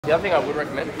The other thing I would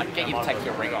recommend, I'd get you to take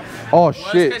your ring off. Oh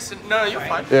shit. No, you're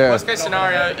fine. Yeah. Worst case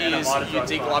scenario is you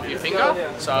deglove your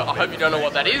finger. So I hope you don't know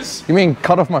what that is. You mean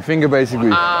cut off my finger basically?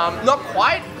 Not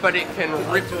quite, but it can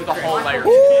rip the whole layer.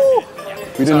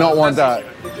 We do not want that.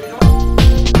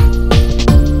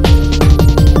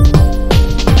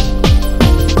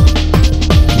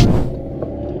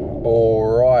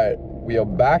 Alright, we are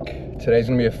back. Today's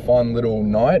gonna be a fun little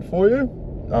night for you.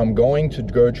 I'm going to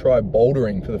go try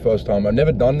bouldering for the first time. I've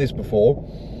never done this before.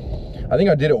 I think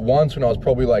I did it once when I was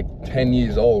probably like 10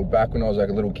 years old, back when I was like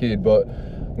a little kid, but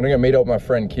I'm gonna go meet up with my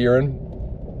friend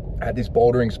Kieran at this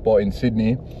bouldering spot in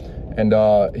Sydney, and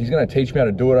he's gonna teach me how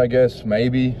to do it, I guess,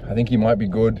 maybe. I think he might be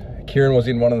good. Kieran was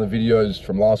in one of the videos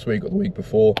from last week or the week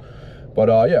before, but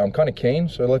yeah, I'm kind of keen,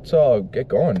 so let's get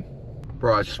going.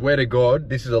 Bro, I swear to God,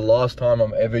 this is the last time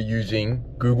I'm ever using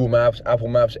Google Maps, Apple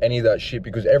Maps, any of that shit,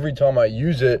 because every time I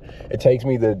use it, it takes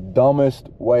me the dumbest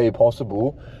way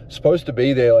possible. Supposed to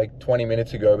be there like 20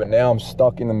 minutes ago, but now I'm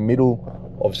stuck in the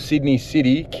middle of Sydney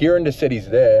City. Kieran just said he's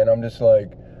there, and I'm just like,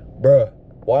 bruh,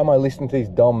 why am I listening to these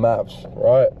dumb maps,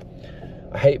 right?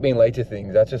 I hate being late to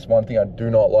things. That's just one thing I do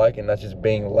not like, and that's just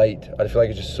being late. I feel like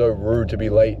it's just so rude to be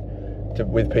late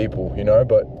with people, you know,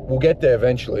 but we'll get there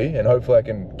eventually, and hopefully I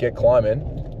can get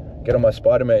climbing, get on my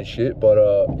Spider-Man shit, but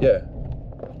yeah,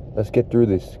 let's get through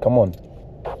this. Come on.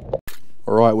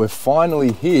 All right, we're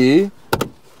finally here.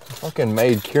 Fucking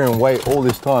made Kieran wait all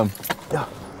this time.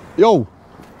 Yo,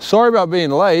 sorry about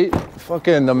being late.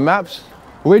 Fucking the maps.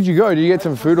 Where'd you go? Did you get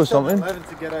some food or something?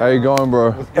 How you going,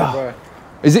 bro?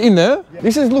 Is it in there? Yeah.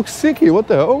 This looks sick here. What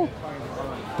the hell?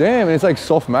 Damn, and it's like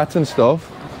soft mats and stuff.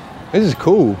 This is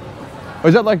cool. Or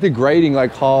is that like the grading,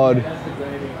 like hard? That's the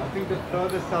grading. I think the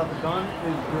furthest I've done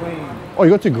is green. Oh,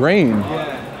 you got to green?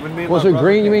 Yeah. When me and well, so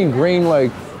green, you mean green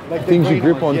like things you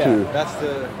grip onto? Yeah, that's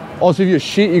the... Oh, so if you're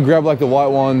shit, you grab like the white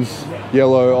ones,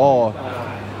 yellow,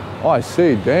 oh, I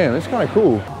see, damn, that's kind of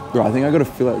cool. Bro, I think I got to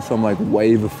fill out some like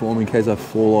waiver form in case I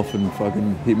fall off and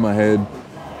fucking hit my head.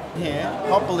 Yeah,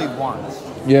 probably once.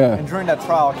 Yeah. And during that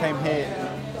trial, I came here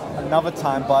another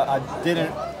time, but I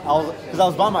didn't, because I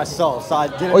was by myself, so I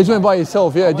didn't... Oh, you went by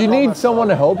yourself, yeah. Do you need someone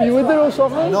to help you with it or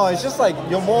something? No, it's just like,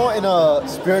 you're more in a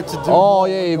spirit to do... Oh,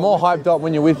 yeah, you're more hyped up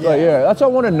when you're with, like, yeah. That's why I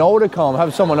want to know to come,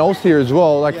 have someone else here as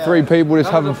well, like 3 people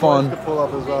just having fun. To pull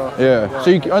up as well. Yeah.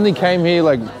 So you only came here,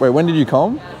 like, wait, when did you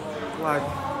come? Like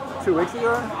 2 weeks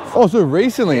ago. Oh, so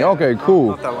recently? Yeah, okay, cool.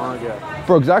 Not that long ago.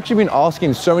 Bro, because I've actually been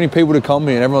asking so many people to come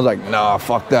here and everyone's like, nah,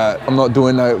 fuck that. I'm not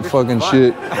doing that fucking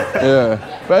shit. Yeah.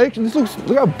 But actually,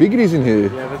 look how big it is in here.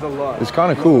 Yeah, there's a lot. It's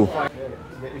kind of cool.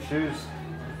 Get your shoes.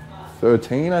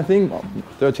 13, I think.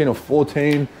 13 or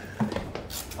 14.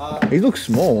 These look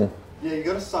small. Yeah, you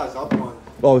got to size up one.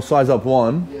 Oh, size up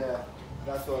one? Yeah,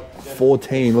 that's what...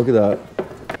 14, look at that.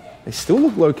 They still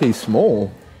look low-key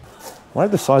small. I might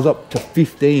have to size up to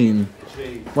 15.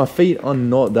 Jeez. My feet are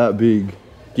not that big.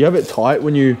 Do you have it tight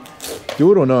when you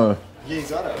do it or no? Yeah,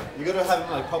 you gotta have it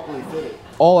like properly fitted.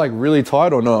 Oh, like really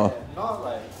tight or no? Yeah, not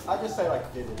like, I just say like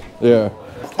fitted. Yeah.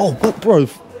 Oh, but bro,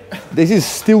 this is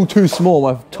still too small.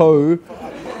 My toe.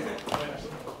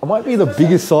 I might be the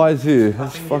biggest size here.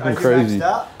 That's fucking crazy.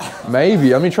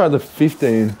 Maybe. Let me try the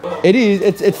 15. It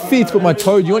is. It fits, but my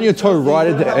toe. Do you want your toe right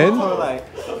at the end?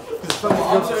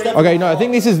 Okay, no, I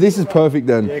think this is perfect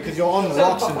then. Yeah, because you're on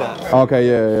rocks and that. Okay,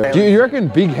 yeah. Do you reckon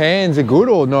big hands are good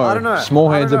or no? I don't know. Small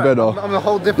hands are better. I'm a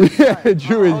whole different. Yeah,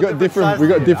 true. We got different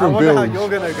builds. I wonder how you're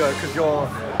gonna go because you're.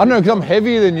 I don't know, because I'm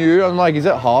heavier than you. I'm like, is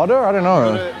that harder? I don't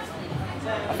know.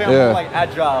 I think I'm more like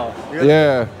agile.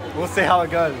 Yeah. We'll see how it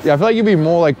goes. Yeah, I feel like you'd be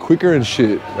more like quicker and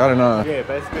shit. I don't know. Yeah,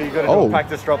 basically you gotta do a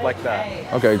practice drop like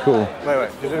that. Okay, cool.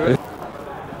 Wait.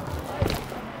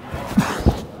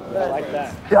 Like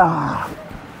that. Yeah.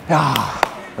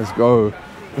 Let's go.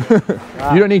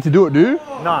 You don't need to do it, do you?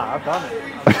 Nah, I've done it.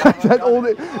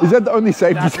 Is that the only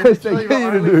safety test they get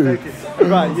you to do?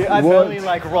 Right, I only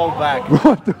like roll back.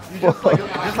 What the fuck?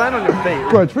 Just land on your feet.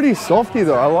 Bro, it's pretty softy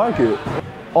though, I like it.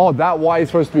 Oh, that white is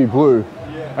supposed to be blue.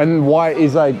 Yeah. And white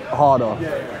is like harder.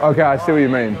 Yeah. Okay, I see what you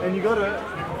mean. And you gotta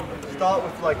start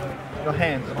with like your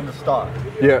hands on the start.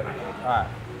 Yeah. Alright.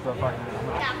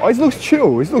 Oh, this looks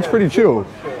chill. This looks pretty chill.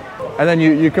 And then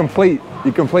you completed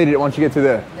it once you get to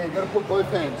there. Yeah, you gotta put both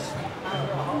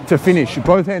hands. To finish.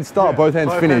 Both hands start, both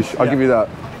hands finish. I'll give you that.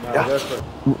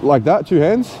 No, like that, 2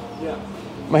 hands? Yeah.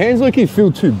 My hands low-key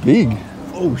feel too big.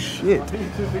 Oh shit.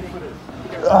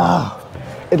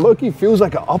 It low-key feels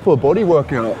like an upper body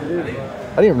workout.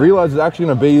 I didn't realize it's actually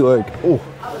gonna be like, oh.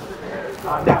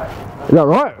 Is that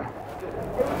right?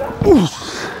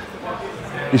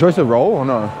 You supposed to roll or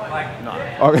no? No.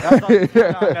 Okay.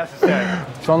 That's not necessary.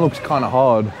 This one looks kind of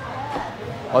hard.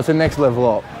 Oh, it's the next level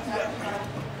up.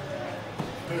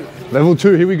 Level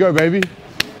 2, here we go, baby.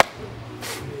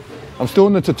 I'm still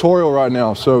in the tutorial right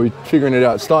now, so we're figuring it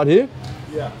out. Start here?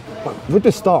 Yeah. With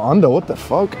the start under, what the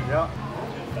fuck? Yeah.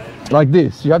 Like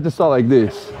this, you have to start like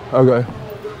this. Okay.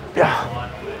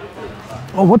 Yeah.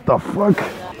 Oh, what the fuck?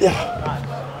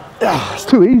 Yeah. Yeah, it's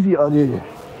too easy out here.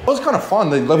 That was kind of fun,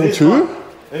 the level 2.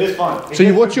 It is fun.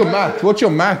 So what's your max? What's your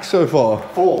max so far?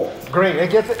 4. Green.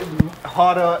 It gets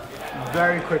harder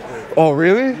very quickly. Oh,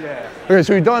 really? Yeah. Okay,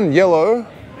 so we've done yellow.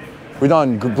 We've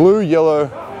done blue, yellow.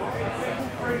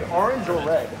 Orange or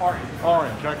red? Orange.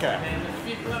 Orange, okay.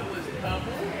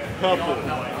 Purple.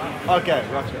 Okay,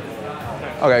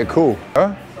 gotcha. Okay, cool.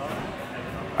 I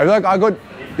feel like I got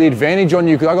the advantage on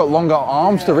you because I got longer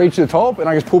arms to reach the top and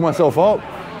I just pull myself up.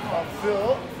 I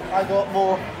feel I got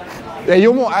more. Yeah,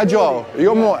 you're more agile.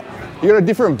 You got a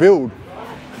different build.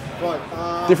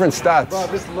 But, different stats.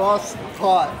 But this last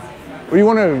part. What do you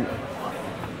want to?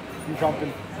 I'm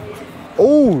jumping.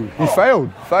 Oh, you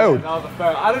failed. Failed. That was a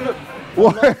fail. I don't know.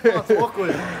 What? That's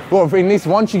awkward. Well, in this,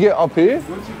 once you get up here.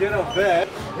 Once you get up there,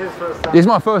 here's first time. This is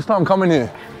my first time coming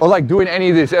here. Or like doing any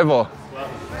of this ever.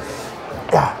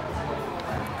 Yeah.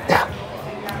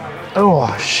 Yeah.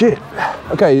 Oh, shit.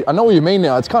 Okay, I know what you mean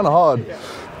now. It's kind of hard. You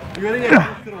gotta get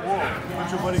close to the wall. You want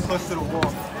your body close to the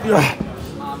wall. Yeah.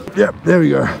 Yep, there we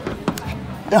go.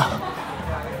 Yeah.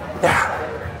 Yeah.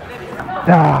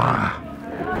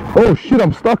 Yeah. Oh, shit,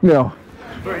 I'm stuck now.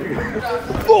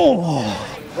 Oh.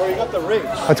 Bro, you got the reach.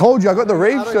 I told you, I got the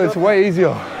reach, so it's way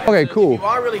easier. Okay, cool. If you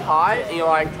are really high and you're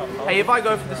like, hey, if I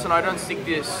go for this and I don't stick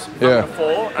this, I'm Yeah. gonna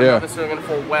fall, and Yeah. I'm not necessarily gonna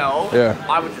fall well, Yeah.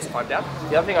 I would just climb down.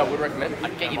 The other thing I would recommend,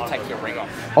 I'd get you to take your ring off.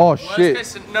 Oh, shit.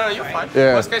 No, you're fine.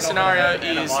 Yeah. Worst case scenario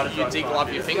is you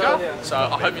deglove your finger, so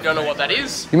I hope you don't know what that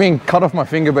is. You mean cut off my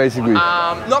finger, basically?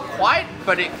 Not quite,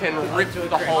 but it can rip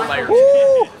the whole layer.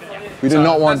 Woo! We did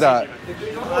not want that.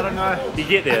 I don't know. You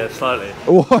get there slowly.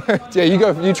 What? Yeah, you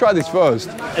go. You try this first.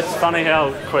 It's funny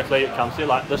how quickly it comes to you.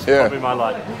 Like this is Yeah. probably my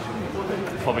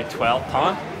probably 12th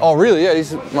time. Oh, really? Yeah,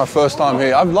 this is my first time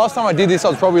here. Last time I did this, I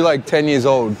was probably like 10 years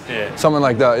old. Yeah. Something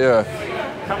like that. Yeah.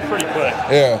 Comes pretty quick.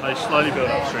 Yeah. They slowly build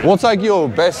up strength. What's like your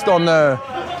best on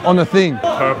the thing?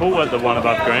 Purple with the one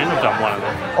above green. I've done one of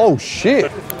them. Oh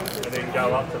shit. And then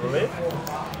go up to the left.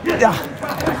 Yeah.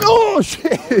 Oh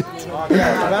shit. Okay, so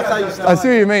that's how you start. I see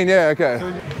what you mean. Yeah. Okay.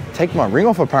 Take my ring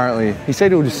off. Apparently, he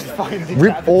said he'll just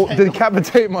rip all,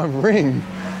 decapitate my ring.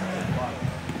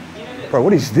 Bro,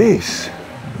 what is this?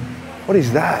 What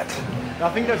is that?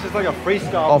 I think that's just like a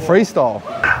freestyle. Oh, freestyle.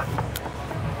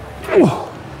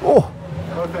 Oh. Oh.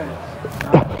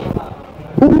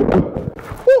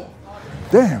 Oh.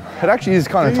 Damn. It actually is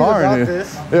kind of tiring here.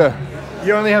 This, Yeah.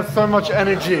 you only have so much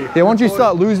energy. Yeah, once you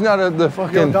start losing out of the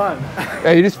fucking... You're done.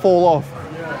 Yeah, you just fall off.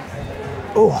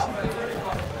 Oh.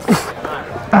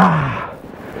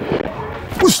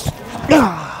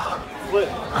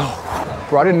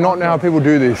 Bro, I did not know how people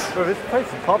do this. Bro, this place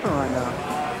is popping right now.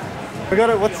 We got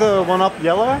it. What's the one up?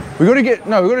 Yellow? We gotta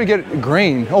get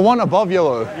green. Or one above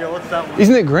yellow. Yeah, what's that one?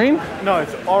 Isn't it green? No,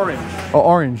 it's orange. Or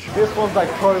orange. This one's like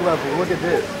pro level. Look at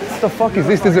this. What the fuck is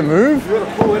this? Does it move? You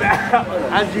gotta pull it out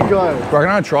as you go. Bro, can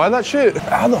I try that shit?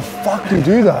 How the fuck do you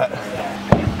do that?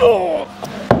 Oh.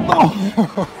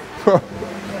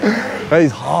 That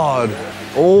is hard.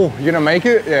 Oh, you're gonna make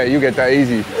it? Yeah, you get that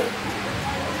easy.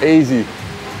 Easy.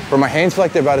 Bro, my hands feel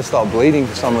like they're about to start bleeding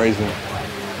for some reason.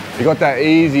 You got that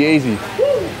easy, easy.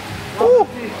 All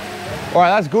right,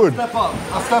 that's good. Step up.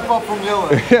 I'll step up from yellow.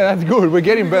 Yeah, that's good. We're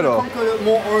getting better. Conquer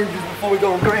more oranges before we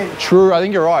go on green. True, I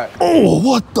think you're right. Oh,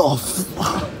 what the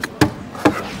fuck?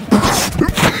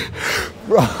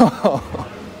 Bro.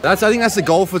 I think that's the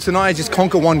goal for tonight, is just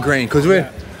conquer one green, because we're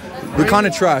kind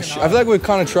of trash. I feel like we're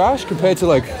kind of trash compared to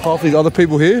like half these other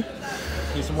people here.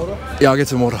 Need some water? Yeah, I'll get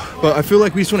some water. But I feel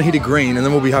like we just want to hit a green and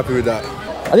then we'll be happy with that.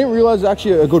 I didn't realize it's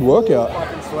actually a good workout.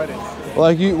 Fucking sweating.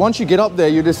 Like once you get up there,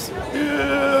 you just,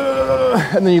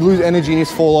 and then you lose energy and you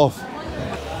just fall off.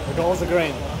 The goals are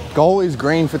green. Goal is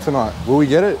green for tonight. Will we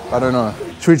get it? I don't know.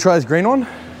 Should we try this green one?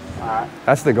 Alright.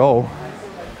 That's the goal.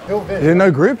 Is there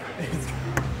no grip?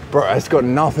 Bro, it's got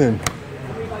nothing.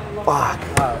 Fuck.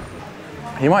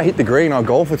 You might hit the green, our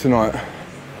goal for tonight.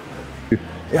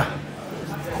 Yeah.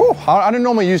 Whew. I don't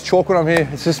normally use chalk when I'm here.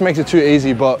 It just makes it too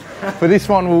easy, but for this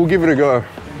one, we'll give it a go.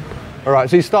 All right,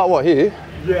 so you start what, here?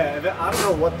 Yeah, I don't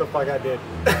know what the fuck I did.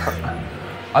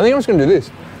 I think I'm just gonna do this.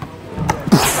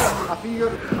 I think you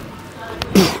got.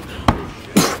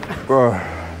 Bro. I'm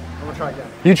gonna try again.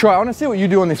 You try. I wanna see what you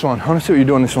do on this one. I wanna see what you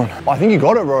do on this one. I think you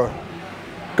got it, bro.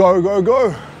 Go, go,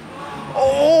 go.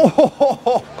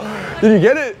 Oh, did you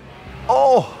get it?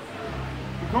 Oh.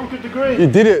 You conquered the green. You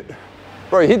did it.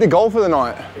 Bro, you hit the goal for the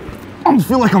night. I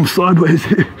feel like I'm sideways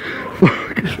here.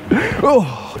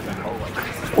 Oh.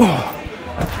 Oh.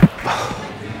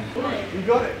 You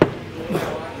got it.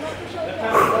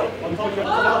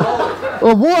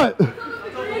 Oh, what?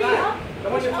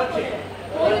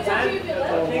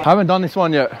 I haven't done this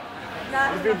one yet.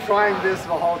 You've been trying this the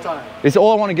whole time. It's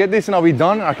all I want to get this and I'll be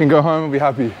done. I can go home and be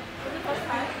happy.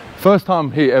 First time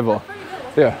here ever.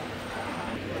 Yeah.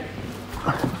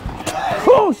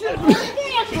 Oh shit!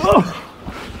 Oh,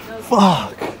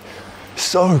 fuck.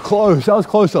 So close. That was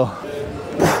closer.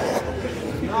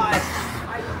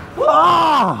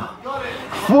 Ah!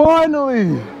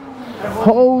 Finally!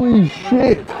 Holy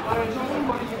shit!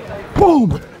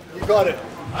 Boom! You got it.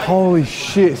 Holy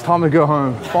shit, it's time to go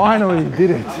home. Finally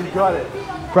did it. You got it.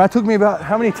 Bro, that took me about,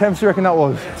 how many attempts do you reckon that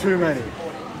was? Too many.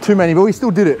 Too many, but we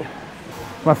still did it.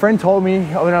 My friend told me,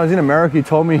 when I was in America, he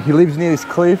told me he lives near this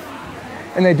cliff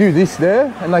and they do this there,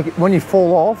 and like when you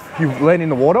fall off, you land in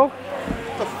the water.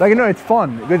 Like, you know, it's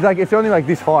fun. It's like, it's only like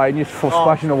this high and you just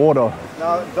splash in the water.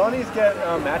 Now, Donnies get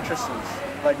mattresses.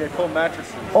 Like they pull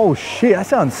mattresses. Oh shit, that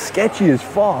sounds sketchy as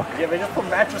fuck. Yeah, they just put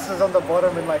mattresses on the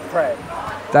bottom and like pray.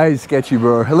 That is sketchy,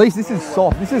 bro. At least this is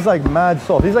soft. This is like mad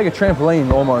soft. This is like a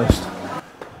trampoline almost.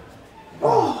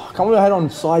 Oh, can't believe I had on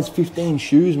size 15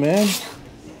 shoes, man.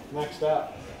 Maxed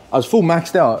out. I was full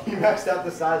maxed out. You maxed out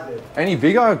the size there. Any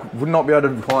bigger, I would not be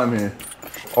able to climb here.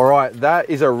 All right,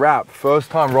 that is a wrap. First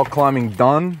time rock climbing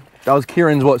done. That was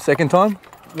Kieran's, what, second time?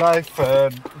 Like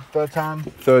third time.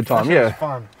 Third time, That shit yeah. was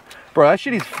fun. Bro, that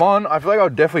shit is fun. I feel like I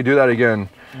would definitely do that again.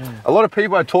 A lot of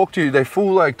people I talk to, they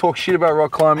full like talk shit about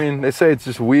rock climbing. They say it's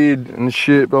just weird and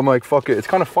shit, but I'm like, fuck it. It's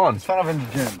kind of fun. It's fun in the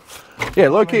gym. Yeah,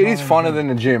 low key, it is funner than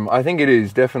the gym. I think it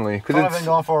is, definitely. Fun than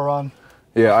going for a run.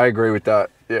 Yeah, I agree with that.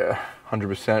 Yeah,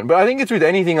 100%. But I think it's with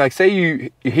anything, like say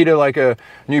you hit a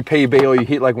new PB or you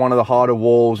hit like one of the harder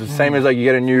walls. It's the same as like you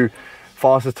get a new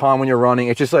fastest time when you're running.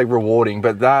 It's just like rewarding.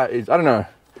 But that is, I don't know.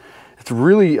 It's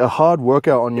really a hard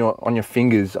workout on your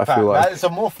fingers, I feel like. It's a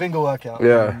more finger workout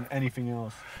than anything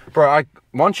else. Bro,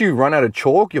 once you run out of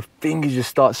chalk, your fingers just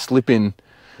start slipping.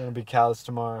 Gonna be callous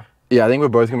tomorrow. Yeah, I think we're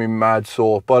both gonna be mad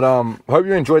sore. But hope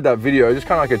you enjoyed that video. Just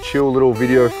kind of like a chill little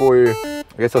video for you. I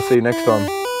guess I'll see you next time.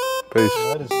 Peace.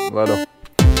 Later.